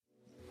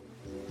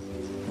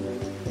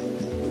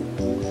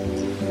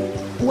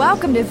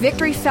Welcome to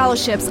Victory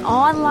Fellowship's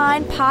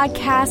online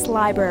podcast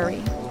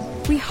library.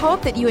 We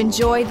hope that you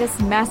enjoy this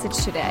message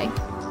today.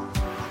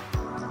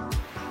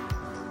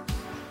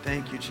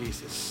 Thank you,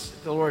 Jesus.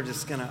 The Lord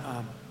is going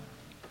to,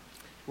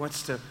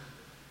 wants to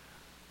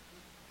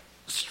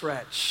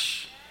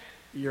stretch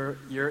your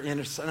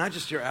inner, not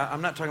just your,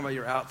 I'm not talking about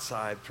your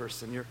outside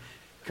person,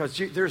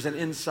 because there's an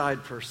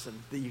inside person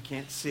that you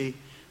can't see,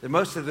 that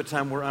most of the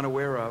time we're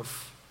unaware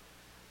of.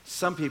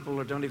 Some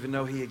people don't even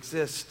know he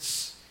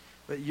exists.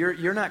 But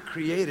you're not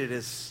created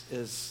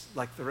as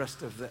like the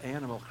rest of the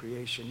animal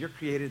creation. You're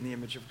created in the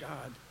image of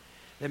God.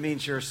 That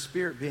means you're a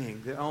spirit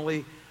being. The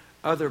only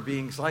other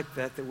beings like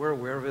that we're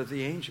aware of are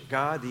the angel,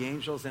 God, the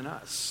angels, and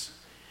us.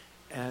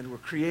 And we're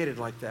created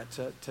like that,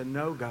 to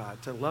know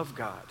God, to love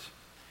God.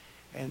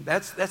 And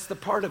that's the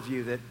part of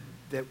you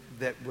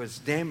that was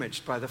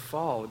damaged by the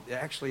fall.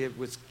 Actually, it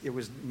was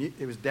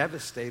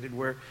devastated,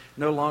 where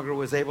no longer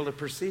was able to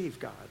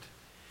perceive God.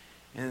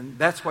 And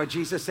that's why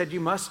Jesus said you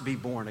must be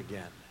born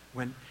again.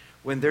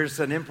 When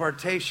there's an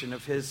impartation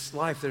of his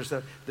life, there's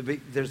the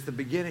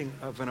beginning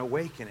of an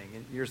awakening.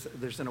 And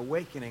there's an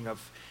awakening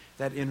of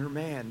that inner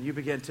man. You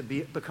begin to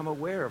become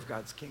aware of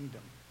God's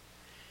kingdom.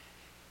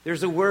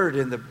 There's a word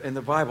in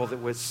the Bible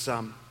that was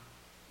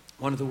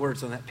one of the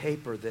words on that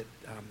paper that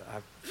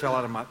I fell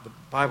out of the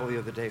Bible the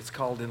other day. It's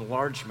called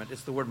enlargement.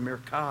 It's the word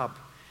merkab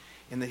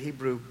in the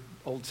Hebrew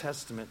Old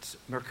Testament.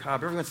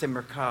 Merkab. Everyone say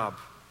merkab.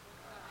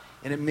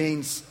 And it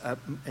means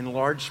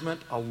enlargement,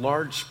 a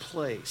large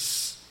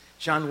place.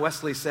 John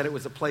Wesley said it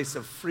was a place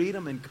of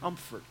freedom and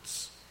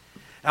comforts.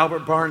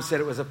 Albert Barnes said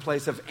it was a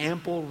place of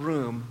ample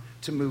room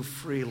to move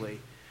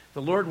freely.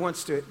 The Lord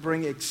wants to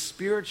bring a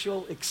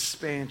spiritual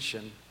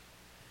expansion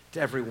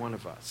to every one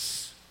of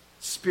us.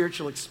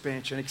 Spiritual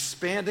expansion.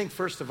 Expanding,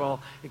 first of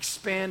all,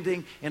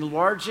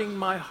 enlarging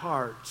my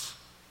heart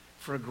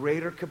for a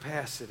greater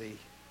capacity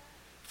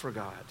for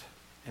God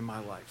in my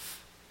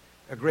life.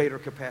 A greater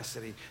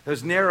capacity.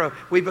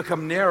 We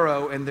become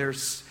narrow, and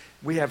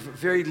we have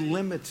very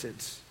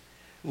limited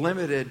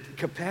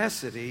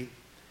capacity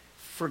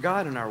for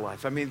God in our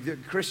life. I mean, the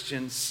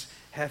Christians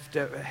have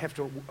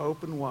to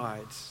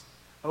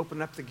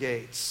open up the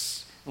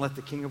gates, and let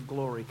the King of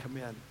Glory come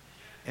in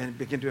and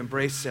begin to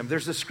embrace him.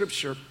 There's a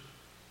scripture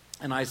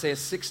in Isaiah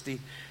 60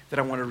 that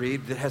I want to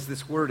read that has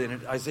this word in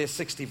it. Isaiah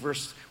 60,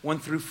 verse 1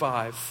 through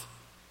 5,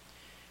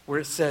 where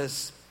it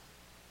says,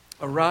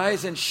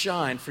 "Arise and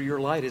shine, for your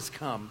light is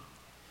come,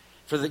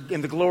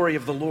 and the glory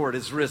of the Lord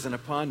is risen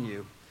upon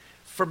you.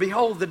 For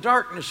behold, the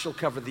darkness shall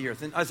cover the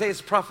earth." And Isaiah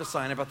is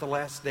prophesying about the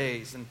last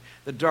days and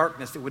the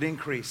darkness that would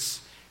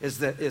increase as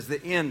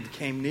the end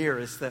came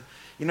near.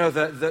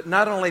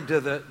 Not only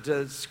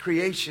does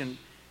creation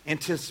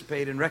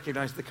anticipate and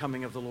recognize the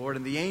coming of the Lord,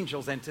 and the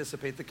angels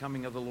anticipate the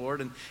coming of the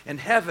Lord, and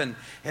heaven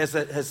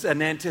has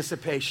an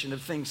anticipation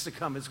of things to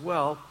come as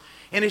well.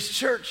 And his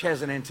church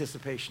has an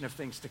anticipation of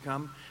things to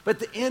come. But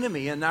the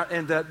enemy and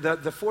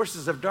the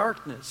forces of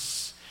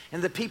darkness,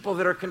 and the people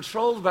that are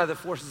controlled by the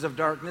forces of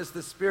darkness,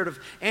 the spirit of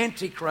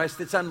Antichrist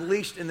that's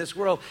unleashed in this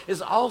world,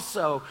 is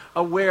also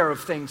aware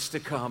of things to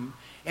come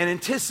and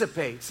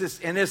anticipates this.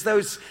 And as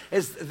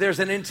there's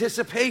an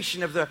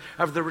anticipation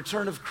of the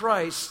return of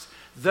Christ,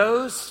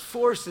 those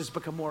forces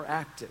become more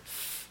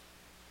active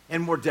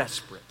and more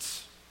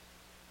desperate.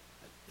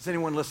 Is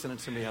anyone listening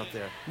to me out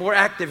there? More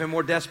active and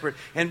more desperate.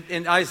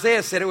 And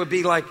Isaiah said it would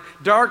be like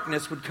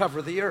darkness would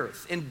cover the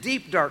earth. In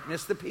deep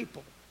darkness, the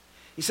people.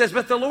 He says,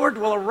 "But the Lord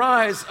will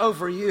arise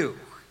over you."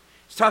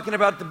 He's talking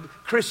about the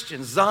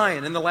Christians,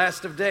 Zion, in the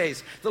last of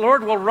days. The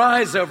Lord will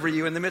rise over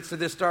you in the midst of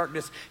this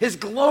darkness. His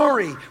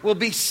glory will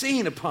be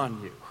seen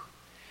upon you.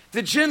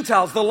 The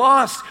Gentiles, the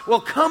lost,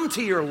 will come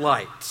to your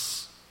light.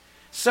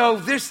 So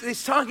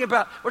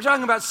we're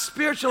talking about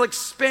spiritual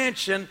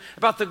expansion,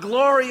 about the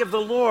glory of the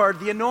Lord,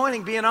 the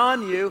anointing being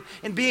on you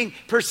and being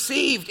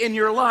perceived in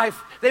your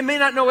life. They may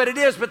not know what it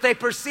is, but they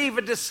perceive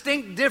a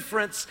distinct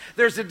difference.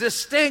 There's a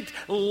distinct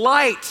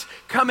light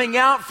coming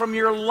out from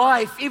your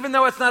life, even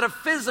though it's not a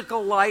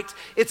physical light.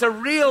 It's a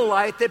real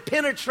light that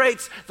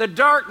penetrates the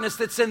darkness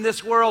that's in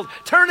this world.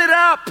 Turn it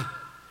up.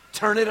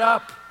 Turn it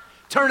up.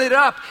 Turn it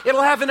up.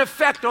 It'll have an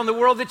effect on the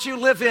world that you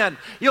live in.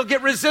 You'll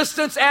get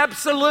resistance,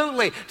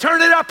 absolutely.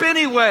 Turn it up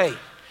anyway.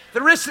 The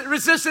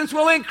resistance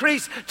will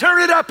increase.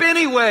 Turn it up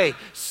anyway.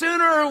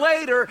 Sooner or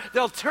later,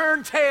 they'll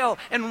turn tail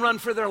and run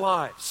for their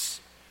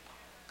lives.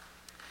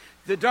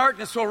 The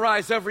darkness will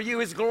rise over you.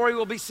 His glory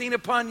will be seen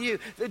upon you.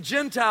 The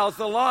Gentiles,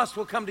 the lost,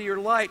 will come to your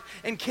light,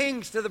 and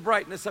kings to the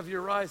brightness of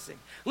your rising.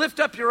 Lift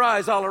up your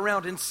eyes all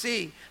around and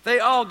see. They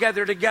all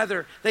gather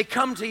together. They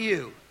come to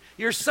you.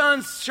 Your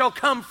sons shall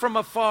come from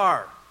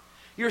afar.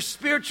 Your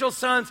spiritual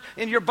sons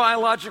and your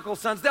biological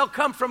sons, they'll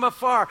come from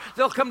afar.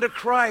 They'll come to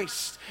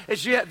Christ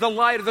as the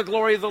light of the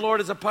glory of the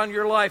Lord is upon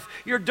your life.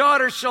 Your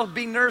daughters shall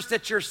be nursed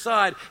at your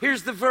side.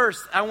 Here's the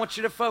verse I want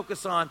you to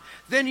focus on.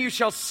 Then you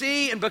shall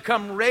see and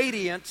become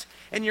radiant,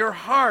 and your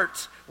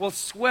heart will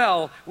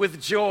swell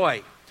with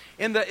joy.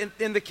 In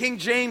the King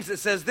James, it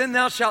says, then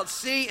thou shalt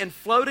see and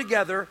flow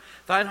together.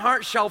 Thine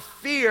heart shall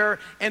fear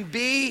and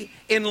be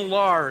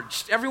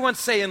enlarged. Everyone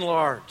say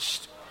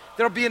enlarged.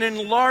 There'll be an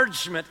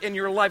enlargement in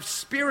your life,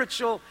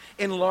 spiritual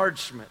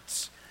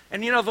enlargement.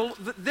 And you know,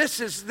 this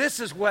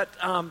is what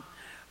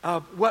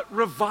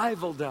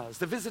revival does,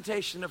 the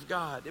visitation of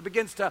God. It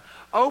begins to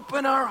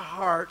open our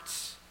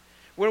hearts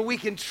where we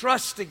can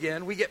trust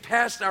again. We get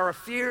past our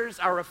fears,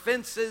 our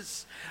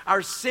offenses,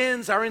 our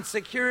sins, our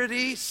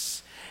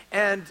insecurities,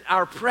 and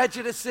our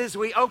prejudices.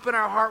 We open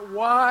our heart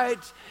wide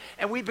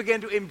and we begin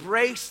to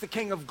embrace the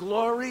King of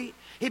Glory.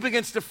 He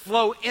begins to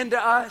flow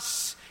into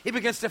us. He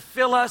begins to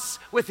fill us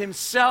with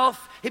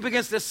himself. He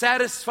begins to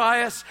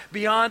satisfy us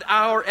beyond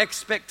our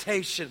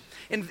expectation.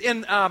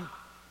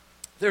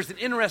 There's an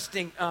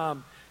interesting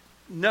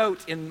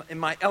note in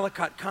my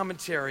Ellicott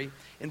commentary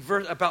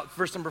about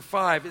verse number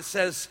 5. It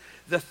says,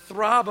 the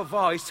throb of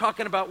awe. He's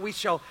talking about we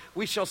shall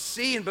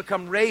see and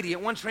become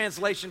radiant. One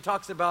translation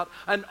talks about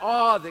an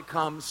awe that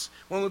comes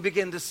when we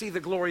begin to see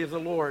the glory of the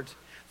Lord.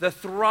 The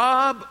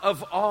throb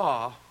of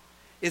awe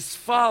is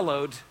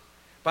followed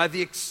by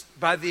the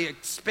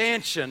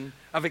expansion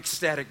of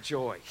ecstatic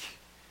joy.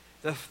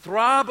 The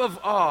throb of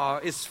awe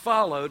is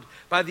followed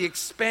by the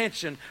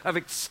expansion of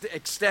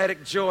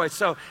ecstatic joy.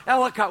 So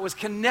Ellicott was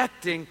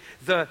connecting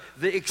the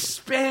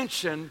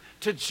expansion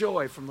to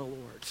joy from the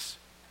Lord.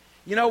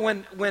 You know,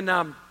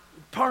 when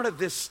part of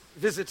this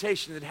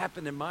visitation that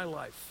happened in my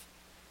life,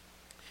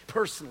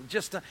 personal, I'm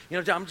just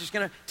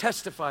going to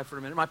testify for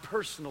a minute, my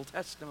personal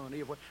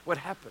testimony of what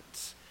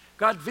happens.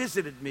 God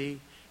visited me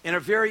in a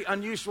very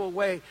unusual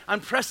way,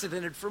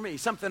 unprecedented for me,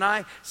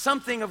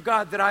 something of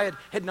God that I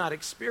had not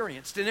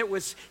experienced. And it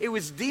was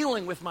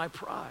dealing with my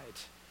pride.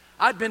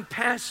 I'd been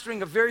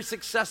pastoring a very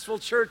successful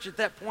church at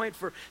that point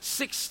for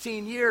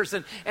 16 years.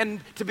 And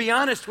to be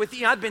honest with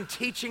you, I'd been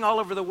teaching all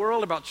over the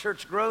world about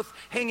church growth,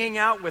 hanging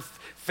out with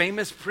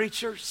famous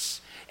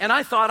preachers. And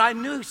I thought I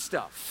knew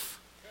stuff.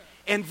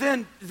 And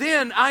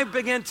then I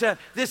begin to,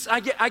 I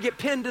get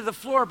pinned to the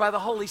floor by the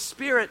Holy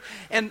Spirit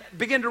and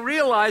begin to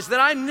realize that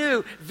I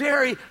knew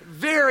very,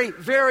 very,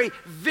 very,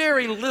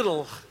 very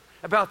little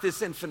about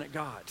this infinite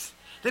God.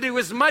 That he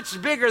was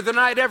much bigger than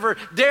I'd ever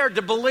dared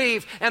to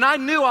believe. And I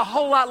knew a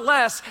whole lot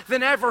less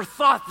than ever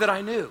thought that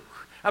I knew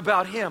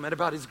about him and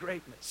about his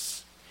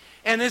greatness.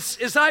 And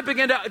as I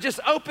began to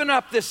just open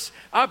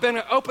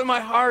my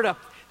heart up,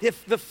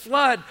 the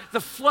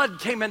flood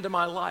came into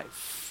my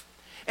life.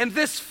 And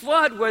this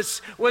flood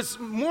was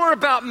more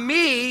about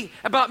me,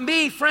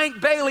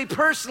 Frank Bailey,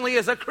 personally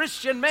as a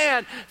Christian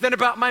man, than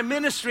about my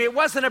ministry. It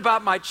wasn't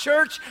about my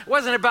church. It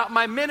wasn't about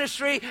my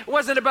ministry. It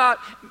wasn't about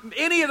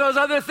any of those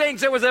other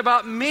things. It was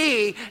about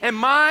me and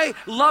my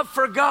love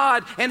for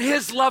God and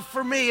his love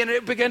for me. And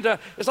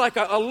it's like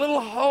a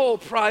little hole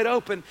pried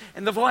open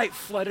and the light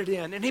flooded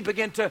in. And he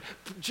began to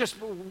just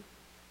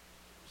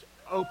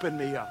open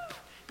me up.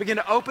 Began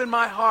to open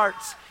my heart.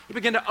 He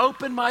began to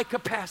open my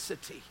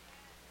capacity.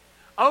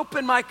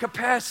 Open my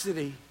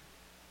capacity.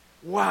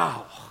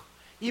 Wow.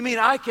 You mean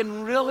I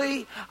can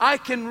really,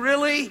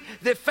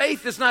 that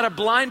faith is not a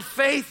blind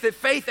faith, that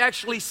faith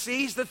actually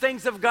sees the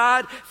things of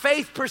God.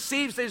 Faith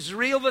perceives as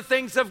real the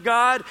things of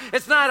God.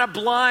 It's not a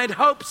blind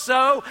hope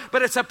so,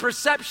 but it's a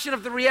perception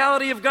of the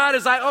reality of God.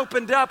 As I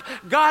opened up,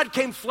 God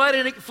came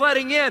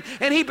flooding in,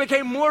 and he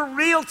became more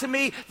real to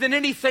me than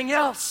anything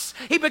else.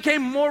 He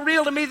became more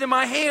real to me than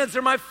my hands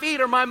or my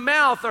feet or my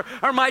mouth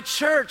or my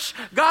church.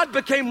 God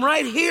became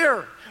right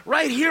here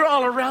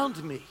all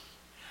around me.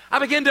 I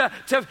began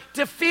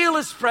to feel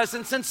his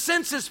presence and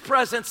sense his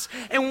presence.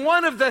 And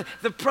one of the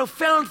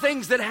profound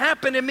things that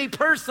happened in me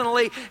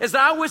personally is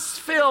I was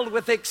filled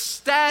with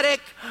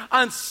ecstatic,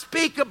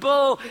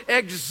 unspeakable,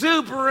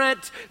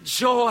 exuberant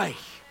joy.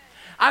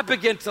 I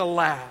began to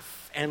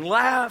laugh and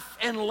laugh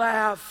and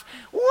laugh.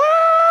 Woo!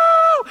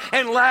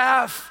 And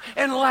laugh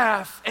and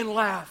laugh and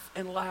laugh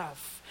and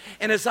laugh.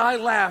 And as I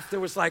laughed, there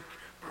was like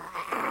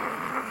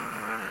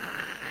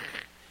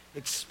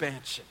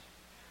expansion.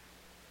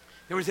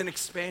 There was an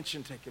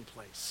expansion taking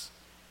place.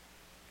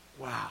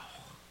 Wow.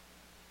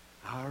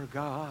 Our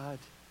God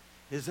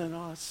is an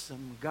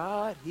awesome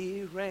God.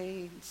 He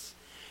reigns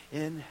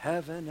in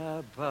heaven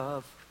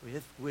above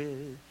with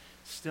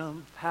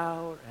wisdom,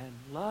 power, and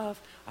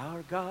love.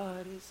 Our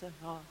God is an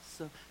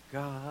awesome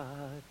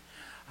God.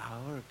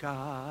 Our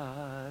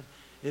God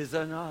is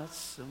an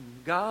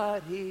awesome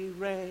God. He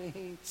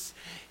reigns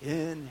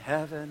in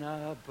heaven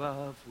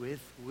above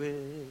with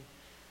wisdom,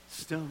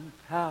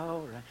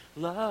 power, and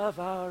love.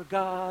 Our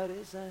God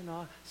is an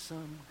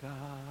awesome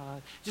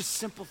God. Just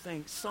simple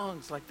things,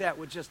 songs like that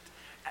would just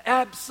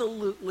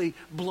absolutely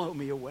blow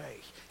me away.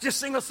 Just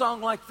sing a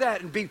song like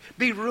that and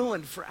be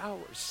ruined for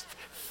hours.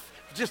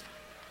 Just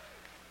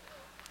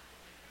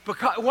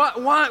because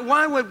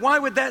why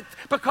would that?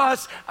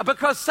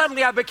 Because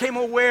suddenly I became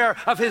aware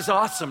of his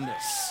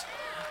awesomeness.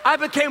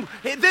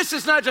 This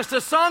is not just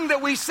a song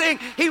that we sing.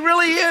 He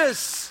really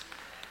is.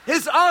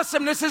 His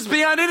awesomeness is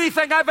beyond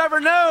anything I've ever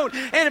known.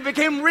 And it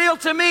became real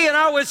to me, and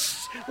I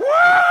was,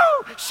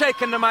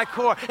 shaken to my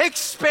core.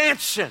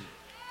 Expansion.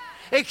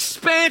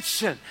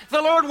 expansion.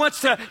 The Lord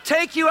wants to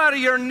take you out of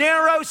your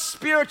narrow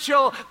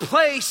spiritual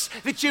place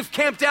that you've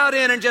camped out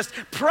in and just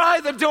pry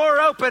the door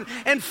open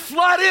and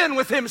flood in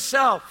with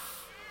Himself.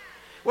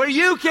 Where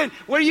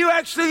you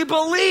actually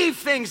believe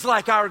things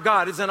like our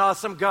God is an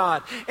awesome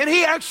God. And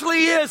He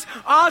actually is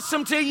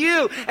awesome to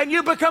you. And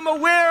you become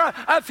aware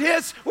of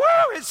His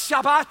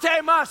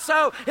Shabbat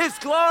Maso,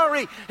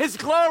 His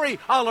glory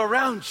all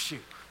around you.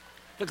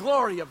 The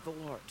glory of the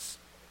Lord.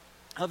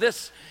 Now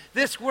this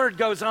word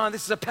goes on.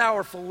 This is a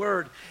powerful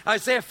word.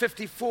 Isaiah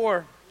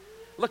 54.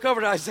 Look over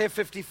to Isaiah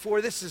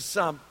 54. This is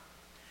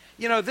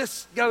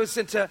this goes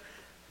into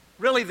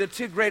really the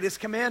two greatest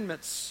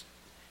commandments.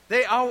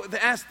 They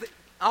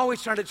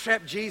always trying to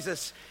trap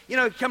Jesus.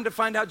 Come to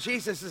find out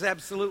Jesus is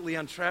absolutely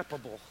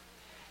untrappable.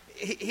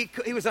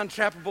 He was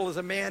untrappable as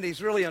a man.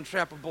 He's really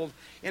untrappable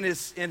in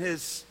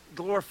his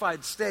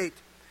glorified state.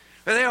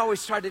 But they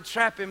always tried to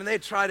trap Him, and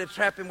they'd try to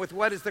trap Him with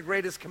what is the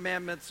greatest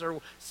commandments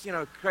or,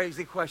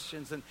 crazy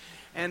questions.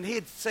 And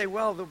He'd say,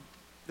 well,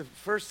 the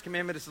first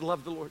commandment is to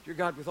love the Lord your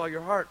God with all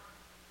your heart.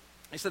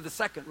 He said the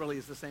second really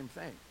is the same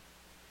thing.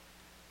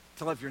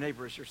 To love your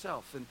neighbor as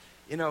yourself. And,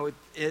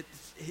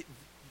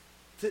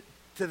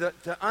 to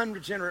the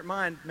unregenerate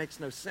mind makes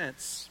no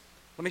sense.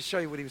 Let me show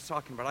you what he was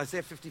talking about.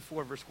 Isaiah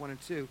 54, verse 1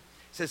 and 2. It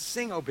says,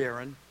 sing, O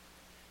barren,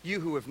 you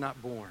who have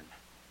not borne.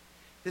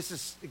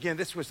 This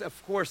was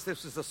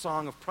a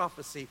song of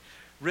prophecy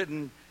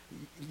written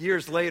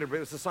years later, but it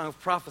was a song of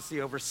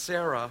prophecy over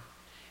Sarah,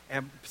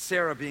 and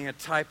Sarah being a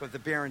type of the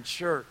barren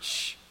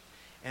church,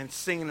 and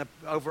singing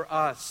over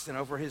us and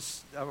over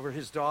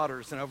his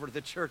daughters and over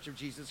the church of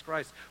Jesus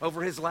Christ,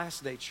 over His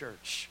last day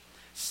church.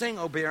 Sing,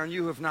 O barren,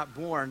 you who have not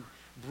borne.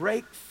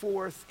 Break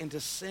forth into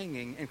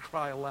singing and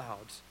cry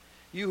aloud,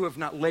 you who have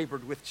not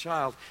labored with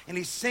child. And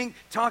he's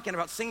talking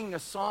about singing a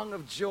song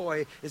of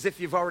joy as if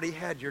you've already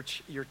had your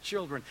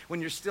children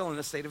when you're still in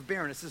a state of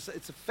barrenness.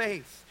 It's a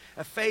faith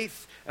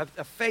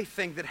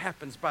thing that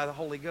happens by the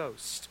Holy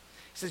Ghost.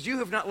 He says, you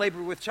have not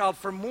labored with child,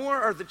 for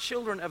more are the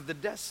children of the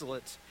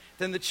desolate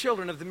than the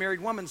children of the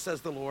married woman,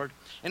 says the Lord.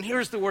 And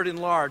here's the word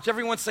enlarge.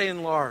 Everyone say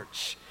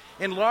enlarge.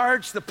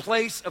 Enlarge the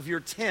place of your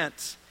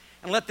tent,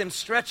 and let them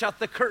stretch out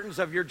the curtains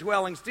of your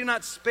dwellings. Do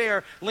not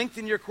spare,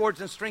 lengthen your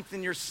cords and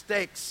strengthen your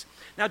stakes.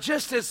 Now,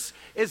 just as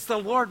the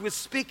Lord was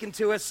speaking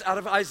to us out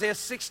of Isaiah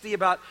 60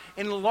 about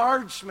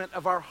enlargement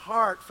of our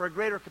heart for a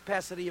greater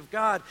capacity of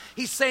God,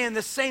 He's saying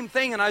the same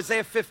thing in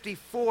Isaiah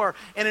 54.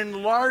 And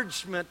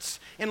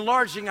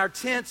enlarging our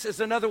tents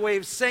is another way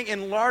of saying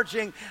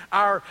enlarging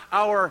our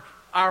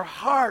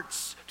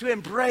hearts to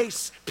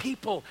embrace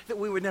people that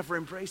we would never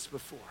embrace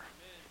before.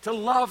 To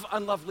love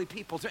unlovely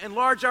people, to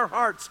enlarge our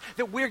hearts,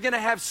 that we're going to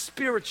have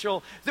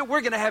spiritual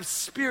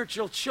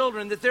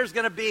children, that there's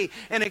going to be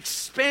an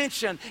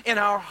expansion in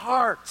our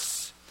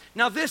hearts.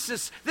 Now this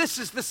is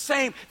the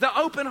same, the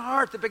open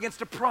heart that begins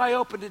to pry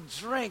open to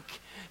drink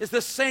is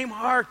the same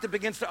heart that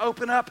begins to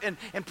open up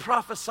and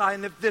prophesy,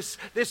 and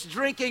this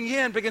drinking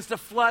in begins to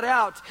flood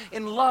out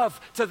in love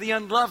to the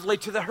unlovely,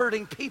 to the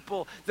hurting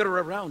people that are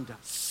around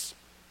us.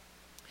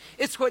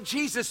 It's what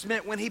Jesus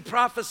meant when He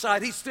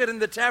prophesied. He stood in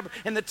the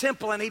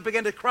temple and He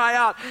began to cry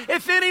out,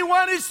 if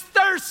anyone is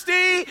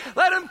thirsty,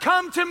 let him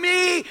come to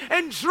me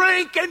and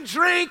drink and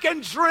drink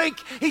and drink,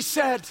 He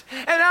said.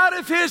 And out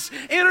of His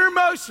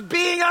innermost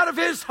being, out of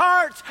His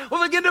heart,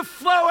 will begin to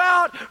flow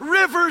out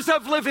rivers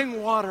of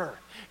living water.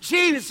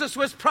 Jesus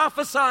was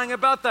prophesying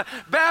about the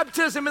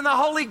baptism in the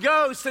Holy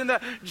Ghost and the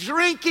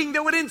drinking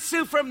that would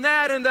ensue from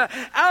that, and the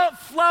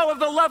outflow of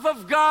the love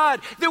of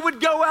God that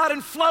would go out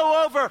and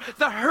flow over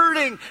the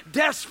hurting,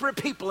 desperate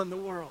people in the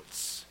world.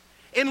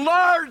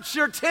 Enlarge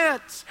your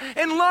tent.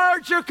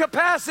 Enlarge your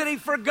capacity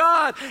for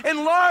God.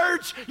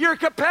 Enlarge your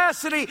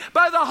capacity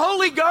by the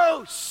Holy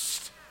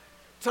Ghost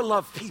to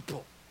love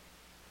people.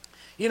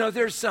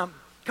 There's a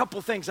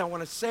couple things I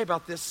want to say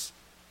about this.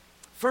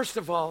 First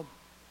of all,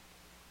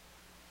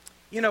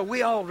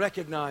 we all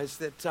recognize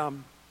that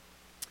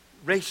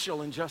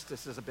racial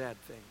injustice is a bad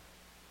thing.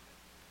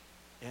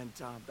 And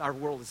our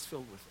world is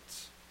filled with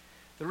it.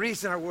 The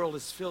reason our world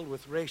is filled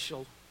with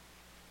racial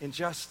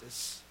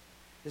injustice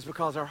is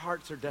because our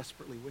hearts are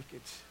desperately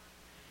wicked.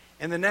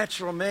 And the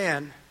natural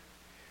man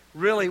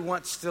really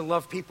wants to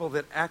love people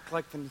that act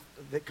like them,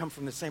 that come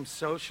from the same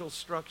social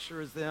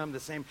structure as them, the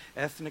same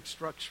ethnic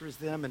structure as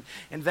them.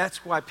 And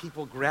that's why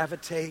people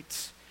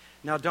gravitate.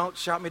 Now, don't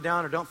shout me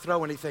down or don't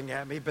throw anything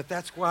at me, but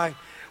that's why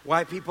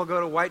white people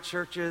go to white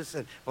churches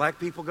and black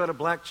people go to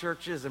black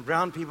churches and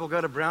brown people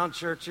go to brown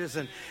churches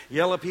and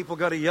yellow people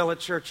go to yellow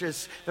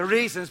churches. The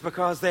reason is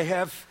because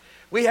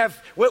we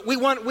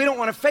don't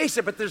want to face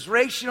it, but there's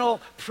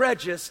racial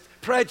prejudice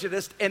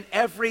in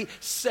every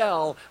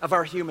cell of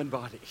our human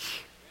body,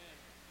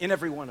 in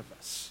every one of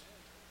us.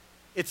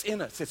 It's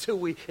in us.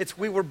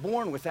 We were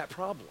born with that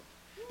problem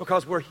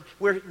because we're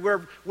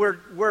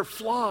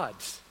flawed.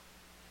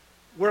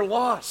 We're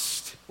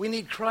lost. We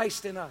need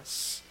Christ in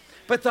us.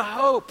 But the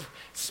hope,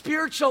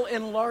 spiritual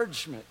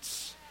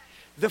enlargement,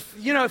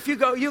 If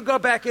you go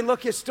back and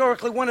look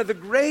historically, one of the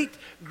great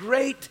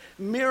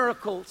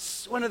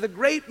miracles and one of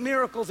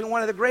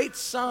the great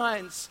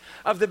signs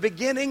of the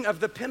beginning of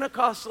the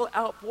Pentecostal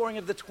outpouring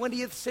of the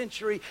 20th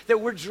century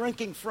that we're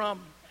drinking from.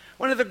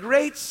 One of the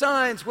great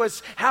signs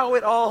was how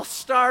it all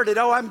started.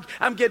 Oh,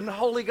 I'm getting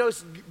Holy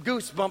Ghost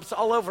goosebumps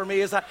all over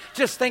me as I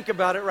just think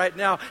about it right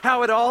now.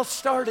 How it all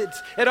started.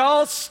 It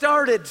all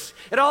started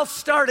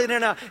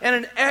in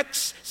an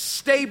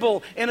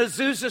ex-stable in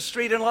Azusa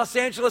Street in Los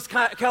Angeles,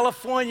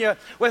 California,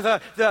 with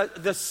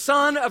the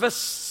son of a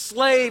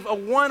slave, a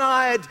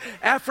one-eyed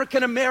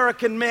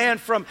African-American man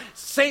from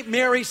St.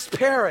 Mary's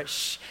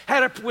Parish.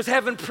 Was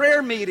having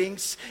prayer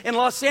meetings in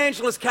Los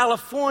Angeles,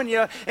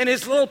 California, and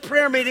his little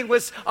prayer meeting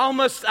was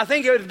almost, I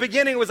think at the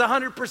beginning it was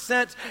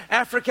 100%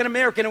 African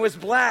American. It was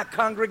black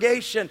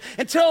congregation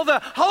until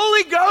the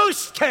Holy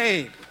Ghost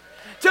came.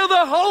 Till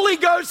the Holy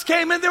Ghost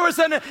came and there was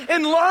an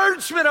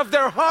enlargement of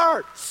their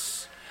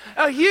hearts.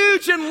 A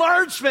huge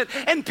enlargement.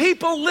 And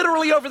people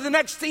literally over the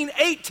next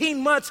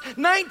 18 months,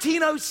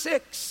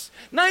 1906,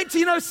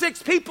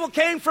 people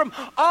came from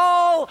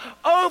all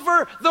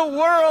over the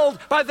world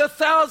by the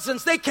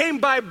thousands. They came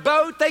by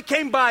boat, they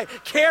came by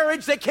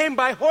carriage, they came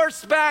by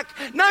horseback.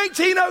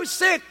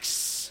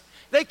 1906.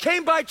 They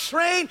came by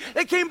train,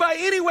 they came by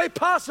any way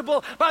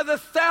possible by the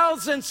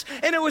thousands.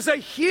 And it was a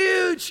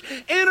huge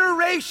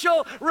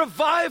interracial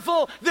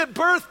revival that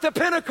birthed the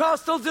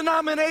Pentecostal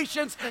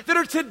denominations that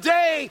are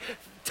today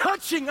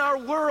touching our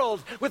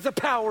world with the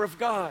power of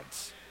God.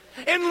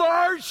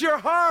 Enlarge your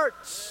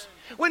hearts.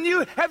 When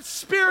you have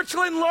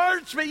spiritual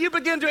enlargement, you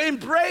begin to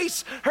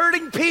embrace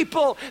hurting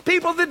people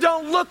that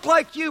don't look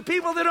like you,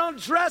 people that don't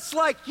dress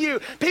like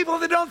you, people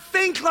that don't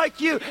think like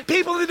you,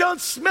 people that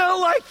don't smell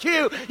like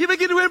you. You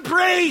begin to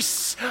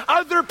embrace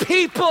other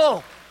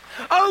people.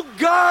 Oh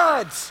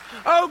God,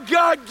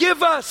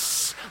 give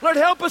us. Lord,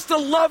 help us to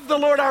love the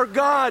Lord our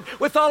God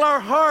with all our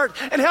heart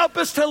and help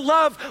us to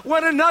love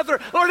one another.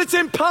 Lord, it's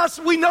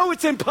impossible. We know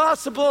it's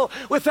impossible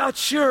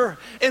without your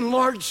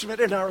enlargement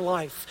in our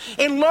life.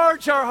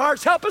 Enlarge our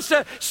hearts. Help us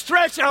to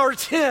stretch our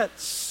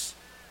tents.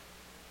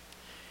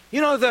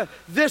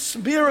 This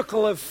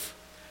miracle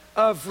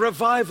of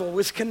revival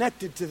was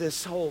connected to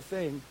this whole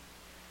thing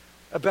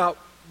about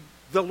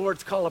the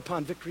Lord's call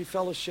upon Victory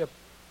Fellowship.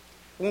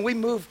 When we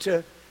moved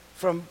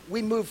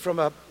from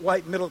a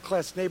white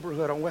middle-class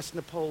neighborhood on West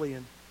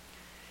Napoleon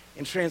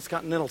in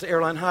Transcontinental to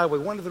Airline Highway.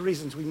 One of the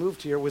reasons we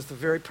moved here was the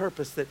very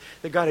purpose that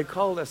God had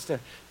called us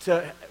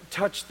to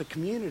touch the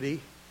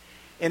community,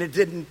 and it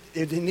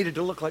needed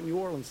to look like New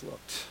Orleans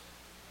looked.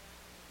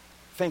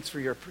 Thanks for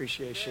your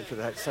appreciation for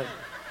that.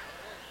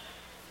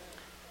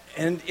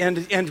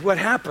 And what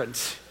happened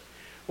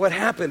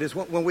is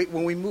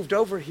when we moved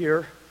over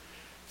here,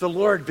 the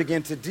Lord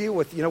began to deal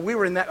with,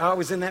 I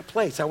was in that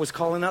place. I was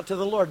calling out to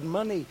the Lord,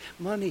 money,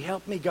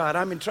 help me, God.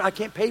 I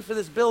can't pay for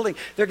this building.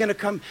 They're going to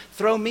come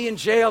throw me in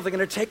jail. They're going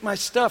to take my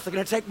stuff. They're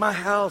going to take my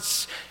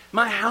house.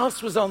 My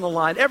house was on the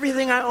line.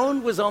 Everything I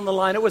owned was on the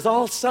line. It was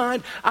all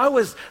signed. I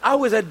was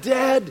a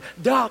dead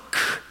duck.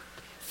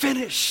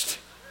 Finished.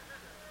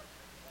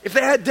 If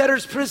they had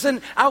debtor's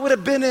prison, I would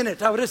have been in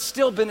it. I would have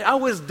still been. I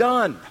was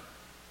done.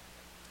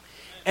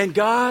 And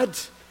God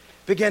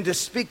began to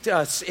speak to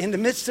us. In the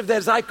midst of that,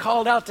 as I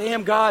called out to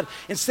him, God,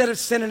 instead of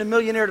sending a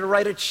millionaire to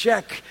write a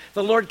check,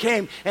 the Lord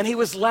came and he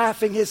was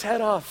laughing his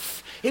head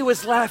off. He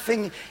was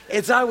laughing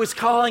as I was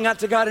calling out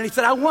to God, and he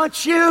said, I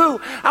want you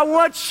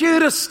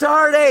to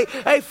start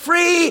a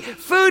free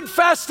food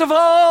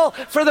festival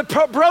for the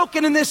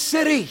broken in this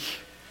city.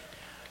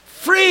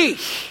 Free.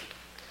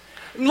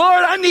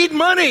 Lord, I need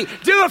money.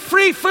 Do a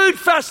free food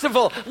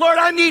festival. Lord,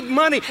 I need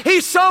money.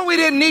 He saw we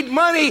didn't need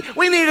money.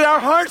 We needed our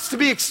hearts to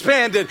be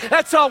expanded.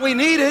 That's all we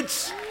needed.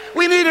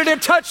 We needed a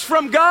touch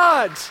from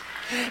God.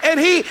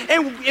 And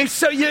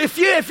so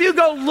if you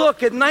go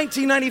look at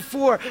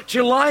 1994,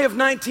 July of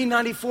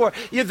 1994,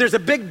 there's a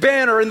big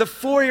banner in the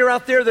foyer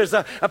out there. There's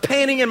a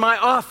painting in my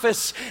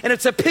office, and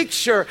it's a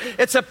picture.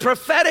 It's a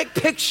prophetic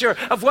picture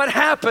of what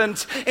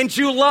happened in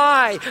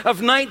July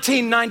of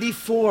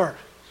 1994.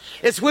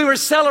 It's we were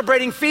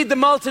celebrating Feed the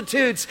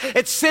Multitudes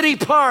at City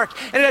Park,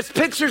 and it has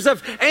pictures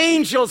of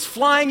angels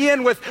flying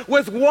in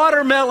with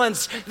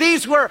watermelons.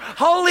 These were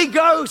Holy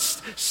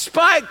Ghost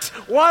spiked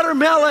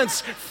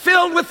watermelons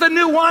filled with the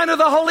new wine of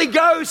the Holy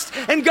Ghost,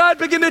 and God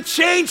began to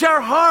change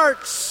our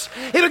hearts.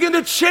 He began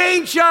to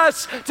change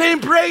us to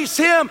embrace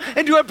Him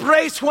and to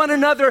embrace one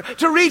another,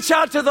 to reach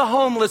out to the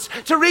homeless,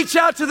 to reach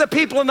out to the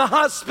people in the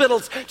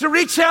hospitals, to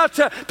reach out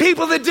to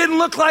people that didn't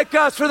look like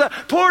us, for the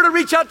poor to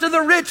reach out to the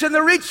rich, and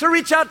the rich to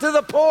reach out to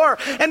the poor,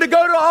 and to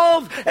go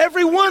to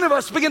every one of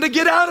us, begin to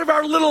get out of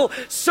our little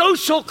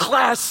social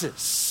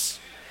classes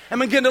and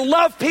begin to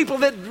love people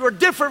that were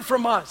different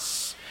from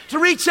us, to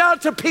reach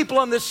out to people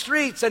on the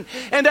streets and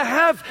to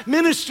have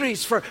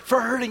ministries for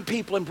hurting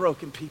people and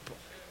broken people.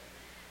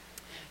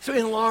 So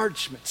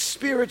enlargement,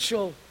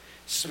 spiritual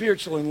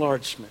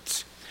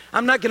enlargement.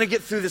 I'm not going to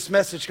get through this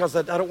message because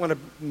I don't want to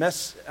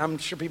mess. I'm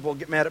sure people will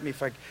get mad at me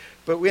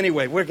but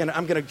anyway,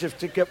 I'm going to just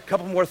take a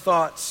couple more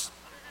thoughts.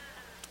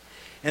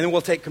 and then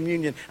we'll take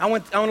communion. I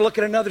want to look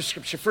at another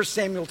scripture, 1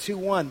 Samuel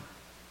 2:1.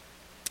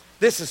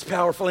 This is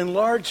powerful.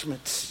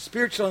 Enlargement,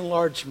 spiritual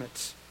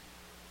enlargement.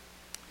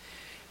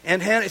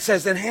 And Hannah, it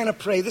says, and Hannah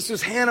prayed.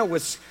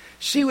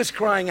 She was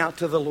crying out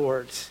to the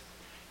Lord.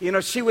 You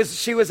know, she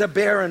was a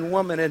barren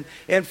woman,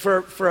 and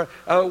for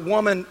a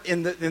woman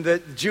in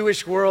the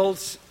Jewish world,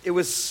 it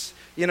was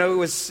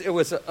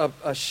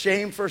a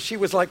shame for her. She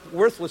was like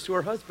worthless to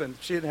her husband.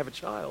 She didn't have a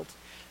child.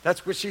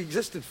 That's what she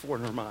existed for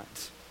in her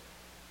mind.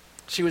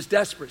 She was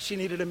desperate. She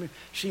needed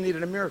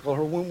a miracle.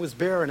 Her womb was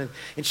barren,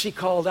 and she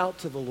called out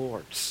to the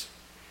Lord.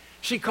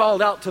 She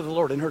called out to the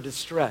Lord in her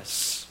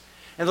distress.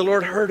 And the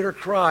Lord heard her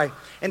cry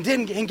and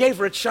gave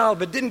her a child,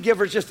 but didn't give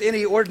her just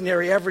any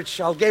ordinary average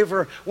child. Gave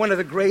her one of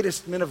the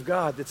greatest men of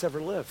God that's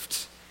ever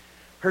lived.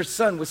 Her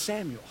son was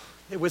Samuel.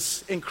 It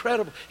was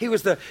incredible. He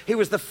was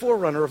the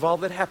forerunner of all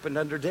that happened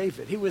under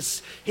David. He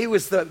was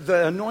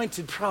the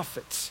anointed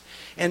prophet.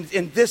 And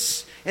in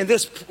this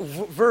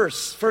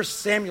verse, 1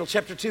 Samuel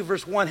chapter 2,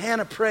 verse 1,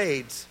 Hannah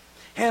prayed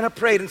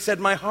and said,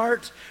 my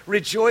heart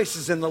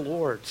rejoices in the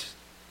Lord,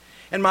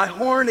 and my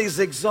horn is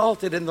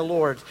exalted in the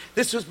Lord.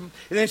 And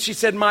then she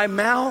said, my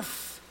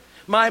mouth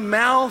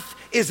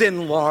is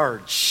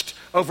enlarged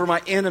over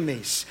my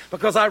enemies,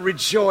 because I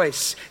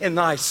rejoice in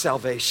thy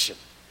salvation.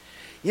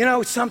 You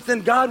know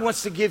something? God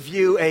wants to give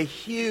you a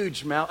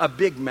huge mouth, a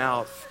big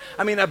mouth.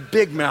 I mean, a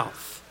big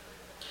mouth.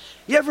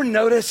 You ever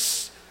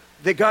notice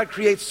that God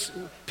creates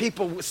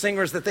people,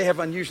 singers, that they have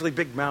unusually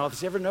big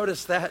mouths? You ever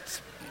notice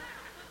that?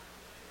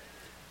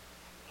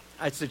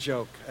 It's a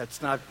joke.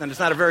 It's not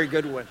a very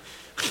good one.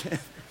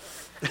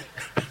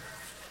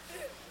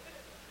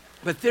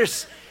 But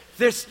this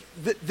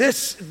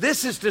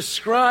is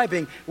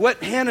describing,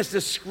 what Hannah's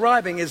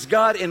describing is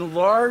God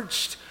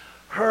enlarged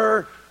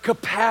her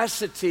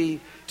capacity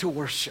to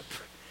worship.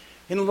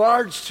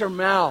 Enlarged her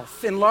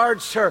mouth,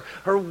 enlarged her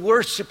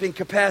worshiping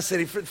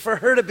capacity for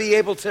her to be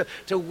able to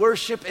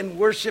worship and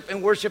worship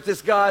and worship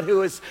this God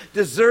who is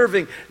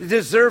deserving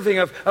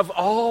of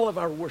all of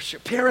our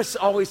worship. Paris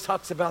always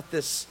talks about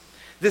this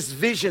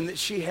vision that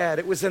she had.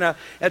 It was in a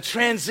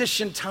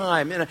transition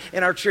time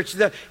in our church.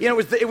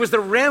 It was the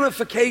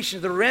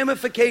ramifications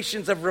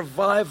of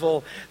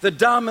revival, the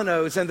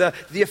dominoes, and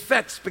the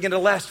effects began to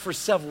last for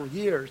several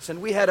years.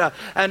 And we had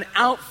an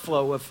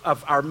outflow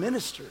of our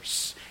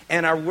ministers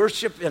and our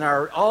worship and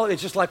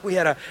it's just like we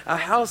had a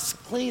house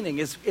cleaning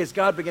as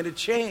God began to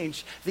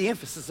change the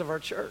emphasis of our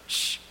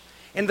church.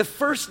 And the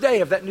first day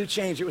of that new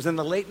change, it was in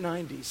the late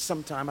 90s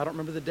sometime. I don't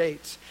remember the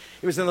dates.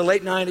 It was in the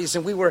late 90s,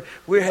 and we were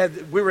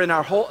in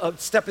our whole,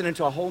 stepping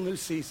into a whole new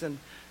season,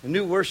 a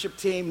new worship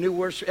team, new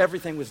worship,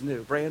 everything was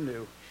new, brand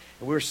new.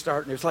 And we were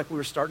starting, it was like we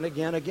were starting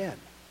again.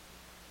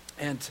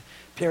 And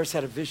Paris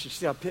had a vision,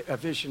 she had a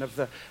vision of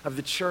the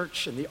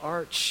church and the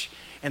arch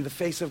and the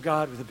face of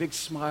God with a big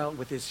smile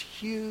with his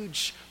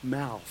huge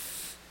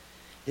mouth.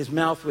 His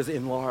mouth was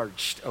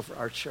enlarged over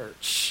our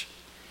church.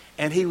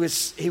 And he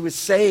was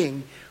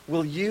saying,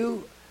 will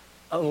you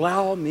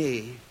allow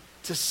me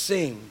to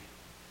sing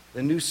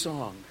the new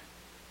song?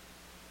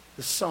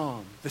 The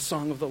song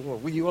of the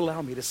Lord. Will you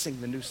allow me to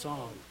sing the new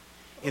song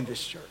in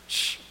this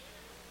church?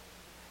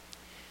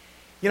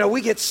 You know,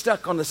 we get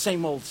stuck on the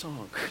same old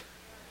song.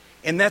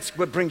 And that's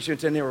what brings you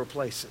into narrow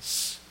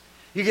places.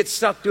 You get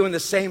stuck doing the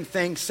same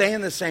thing,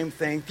 saying the same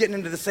thing, getting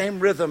into the same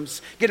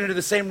rhythms, getting into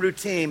the same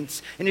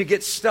routines, and you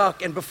get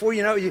stuck. And before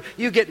you know it,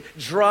 you get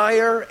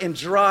drier and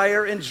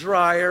drier and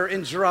drier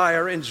and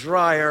drier and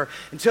drier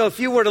until if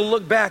you were to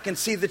look back and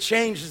see the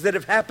changes that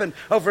have happened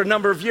over a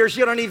number of years,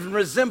 you don't even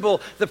resemble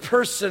the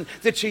person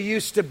that you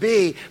used to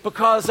be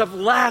because of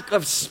lack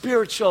of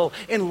spiritual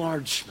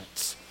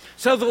enlargement.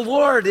 So the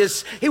Lord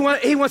He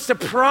wants to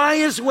pry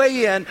His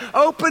way in,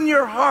 open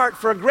your heart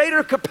for a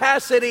greater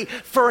capacity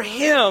for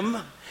Him,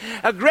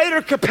 a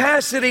greater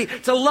capacity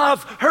to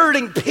love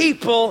hurting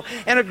people,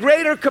 and a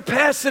greater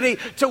capacity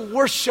to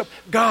worship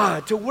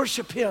God, to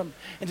worship Him,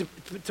 and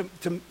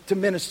to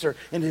minister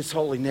in His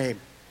holy name.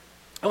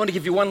 I want to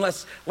give you one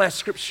last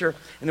scripture,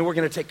 and then we're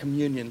going to take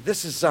communion.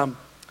 This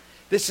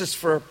is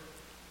for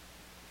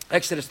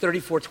Exodus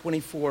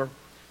 34:24.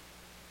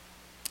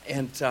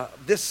 And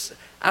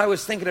I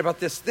was thinking about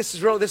this. This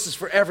is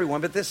for everyone,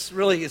 but this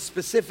really is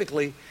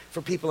specifically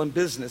for people in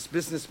business,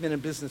 businessmen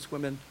and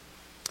businesswomen.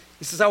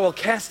 He says, I will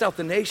cast out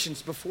the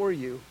nations before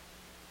you,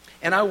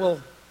 and I will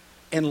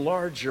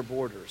enlarge your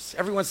borders.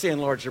 Everyone say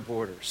enlarge your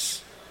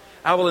borders.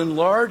 I will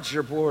enlarge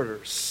your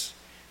borders.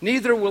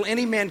 Neither will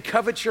any man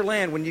covet your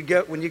land when you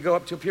go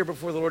up to appear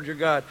before the Lord your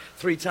God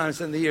 3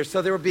 times in the year.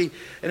 So there will be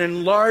an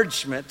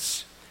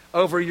enlargement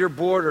over your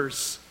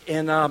borders.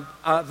 And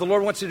the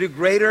Lord wants to do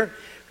greater.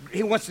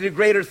 He wants to do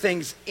greater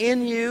things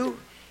in you.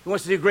 He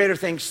wants to do greater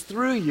things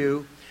through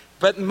you.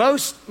 But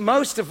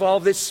most of all,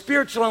 this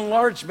spiritual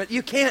enlargement,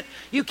 you can't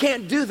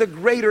do the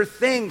greater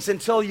things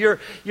until it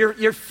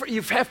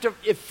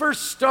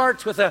first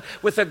starts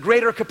with a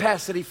greater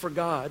capacity for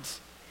God.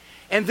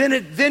 And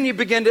then you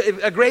begin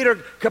a greater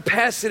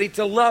capacity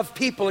to love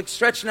people, like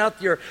stretching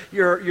out your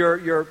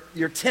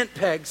tent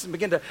pegs and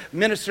begin to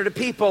minister to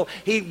people.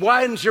 He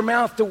widens your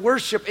mouth to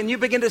worship, and you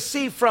begin to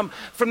see from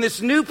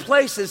this new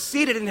places,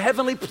 seated in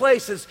heavenly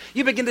places,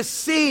 you begin to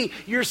see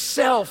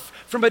yourself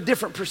from a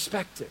different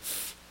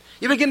perspective.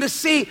 You begin to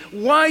see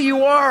why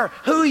you are,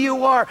 who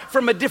you are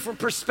from a different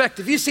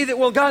perspective. You see that,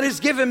 well, God has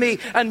given me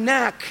a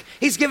knack.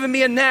 He's given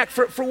me a knack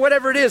for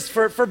whatever it is,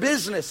 for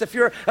business. If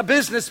you're a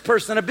business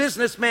person, a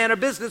businessman, a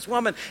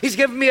businesswoman, He's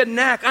given me a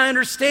knack. I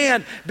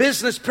understand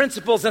business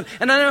principles and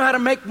I know how to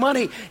make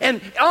money. And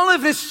all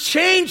of this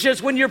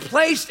changes when you're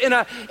placed in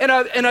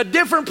a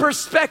different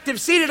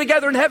perspective, seated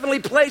together in heavenly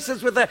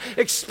places with an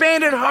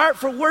expanded heart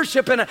for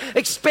worship and an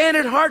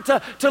expanded heart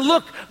to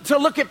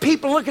look at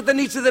people, look at the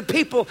needs of the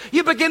people.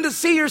 You begin to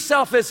see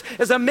yourself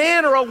as a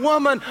man or a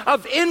woman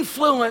of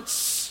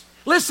influence.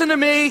 Listen to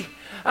me.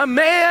 A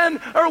man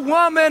or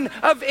woman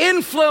of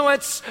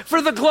influence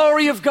for the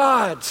glory of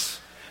God,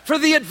 for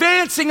the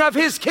advancing of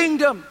His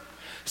kingdom.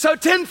 So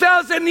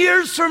 10,000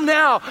 years from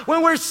now,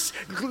 when we're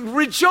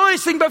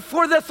rejoicing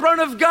before the throne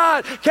of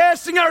God,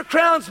 casting our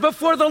crowns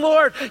before the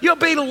Lord, you'll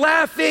be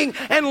laughing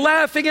and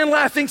laughing and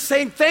laughing,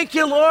 saying, thank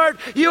you, Lord.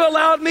 You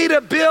allowed me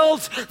to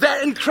build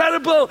that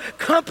incredible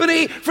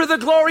company for the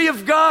glory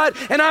of God.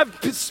 And I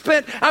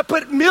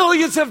put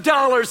millions of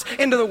dollars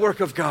into the work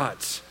of God.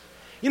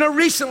 You know,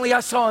 recently I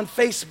saw on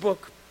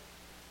Facebook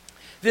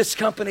this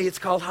company, it's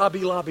called Hobby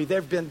Lobby.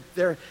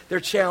 They're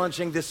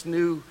challenging this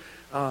new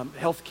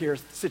healthcare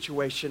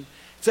situation.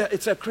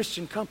 It's a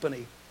Christian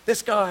company.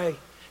 This guy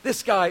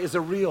is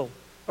a real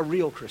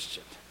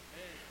Christian.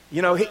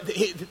 You know, one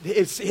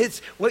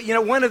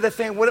of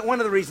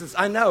the reasons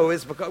I know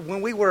is because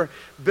when we were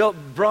built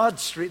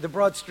the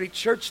Broad Street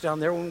Church down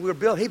there, when we were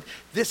built,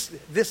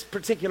 this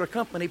particular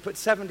company put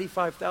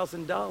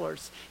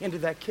 $75,000 into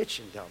that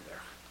kitchen down there.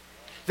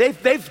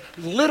 They've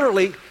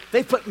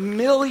put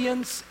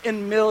millions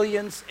and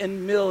millions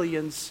and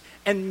millions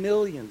and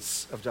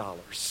millions of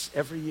dollars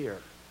every year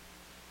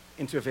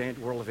into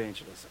world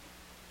evangelism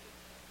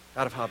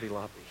out of Hobby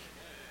Lobby.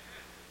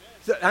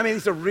 So, I mean,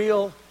 he's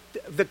the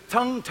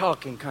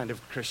tongue-talking kind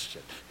of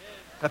Christian,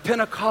 a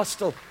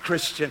Pentecostal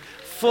Christian,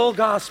 full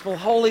gospel,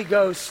 Holy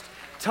Ghost,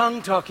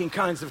 tongue-talking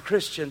kinds of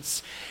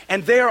Christians.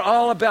 And they're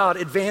all about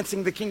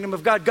advancing the kingdom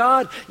of God.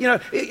 God, you know,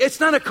 it's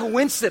not a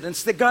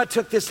coincidence that God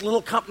took this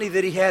little company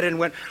that He had and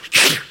went...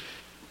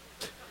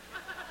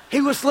 He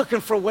was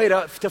looking for a way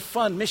to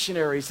fund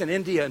missionaries in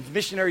India and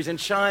missionaries in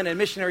China and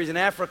missionaries in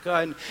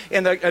Africa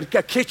and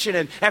a kitchen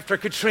and after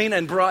Katrina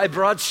and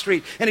Broad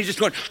Street. And he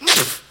just went...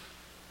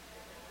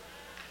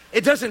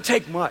 It doesn't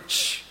take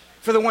much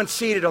for the one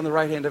seated on the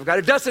right hand of God.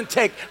 It doesn't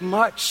take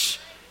much.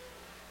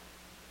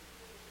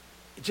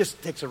 It just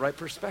takes a right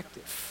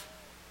perspective.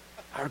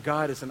 Our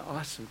God is an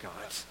awesome God.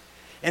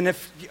 And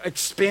if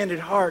expanded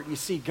heart, you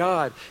see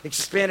God.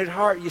 Expanded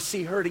heart, you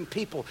see hurting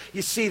people.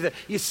 You see the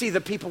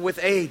people with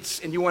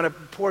AIDS, and you want to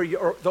pour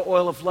the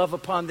oil of love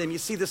upon them. You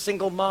see the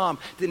single mom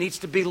that needs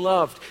to be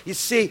loved. You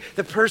see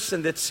the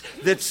person that's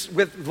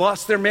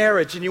lost their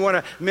marriage, and you want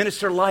to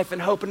minister life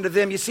and hope into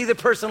them. You see the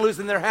person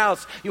losing their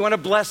house. You want to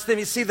bless them.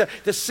 You see the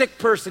sick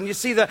person. You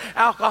see the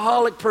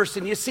alcoholic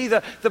person. You see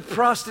the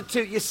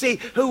prostitute. You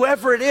see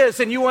whoever it is,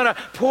 and you want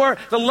to pour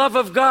the love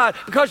of God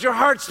because your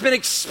heart's been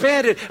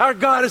expanded. Our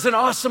God is an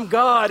awesome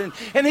God.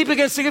 And He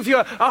begins to give you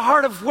a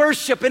heart of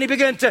worship, and He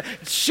begins to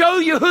show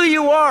you who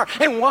you are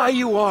and why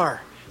you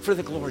are for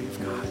the glory of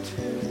God.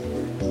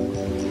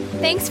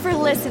 Thanks for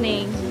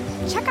listening.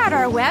 Check out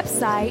our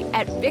website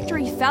at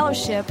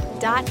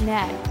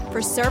victoryfellowship.net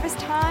for service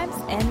times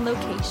and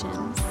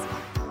locations.